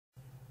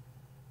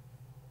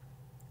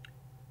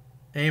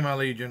Hey, my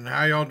Legion.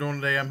 How y'all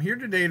doing today? I'm here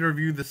today to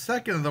review the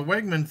second of the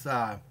Wegman's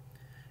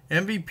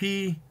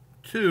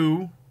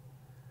MVP2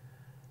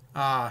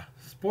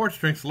 sports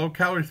drinks,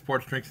 low-calorie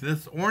sports drinks. This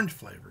is orange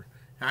flavor.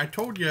 And I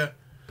told you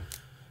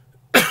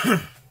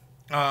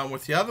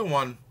with the other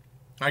one,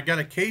 I got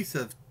a case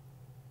of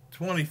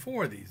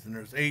 24 of these, and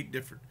there's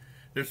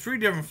 3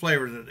 different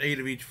flavors and 8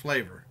 of each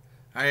flavor.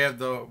 I have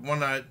the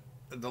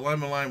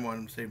lemon lime one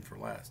I'm saving for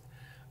last.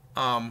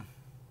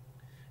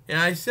 And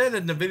I said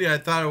in the video I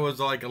thought it was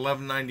like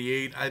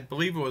 $11.98. I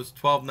believe it was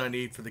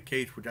 $12.98 for the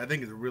case, which I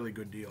think is a really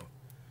good deal.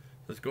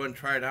 Let's go ahead and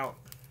try it out.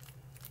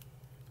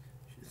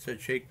 It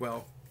said shake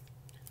well.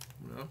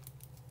 No.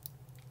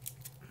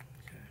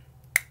 Okay.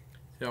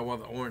 See how well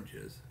the orange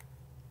is.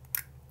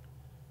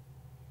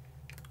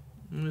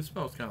 It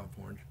smells kind of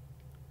orange.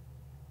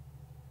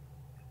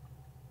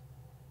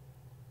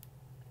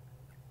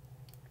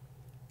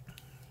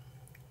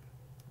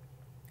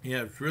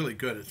 Yeah, it's really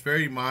good. It's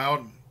very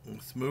mild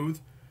and smooth.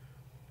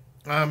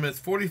 It's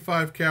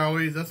 45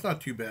 calories. That's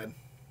not too bad.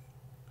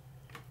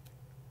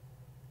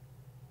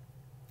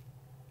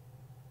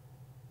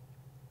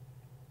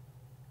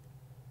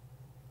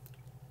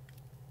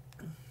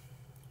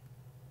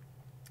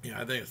 Yeah,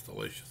 I think it's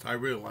delicious. I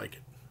really like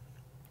it.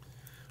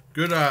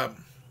 Good,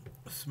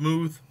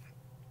 smooth,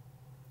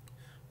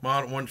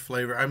 mild orange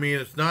flavor. I mean,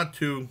 it's not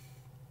too.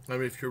 I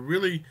mean, if you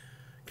really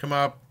come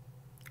up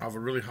of a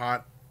really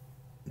hot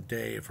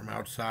day from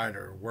outside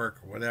or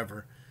work or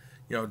whatever,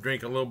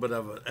 drink a little bit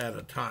of it at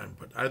a time.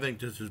 But I think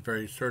this is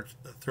very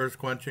thirst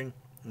quenching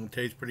and it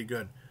tastes pretty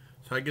good.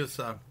 So I guess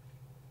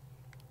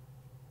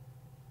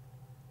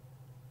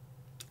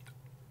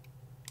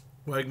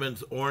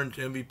Wegman's Orange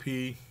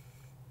MVP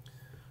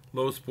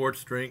low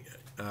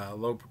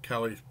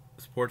calorie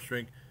sports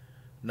drink,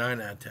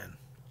 9 out of 10.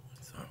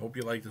 So I hope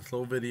you like this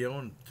little video.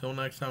 Until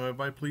next time,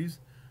 everybody, please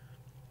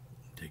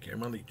take care,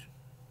 my legion.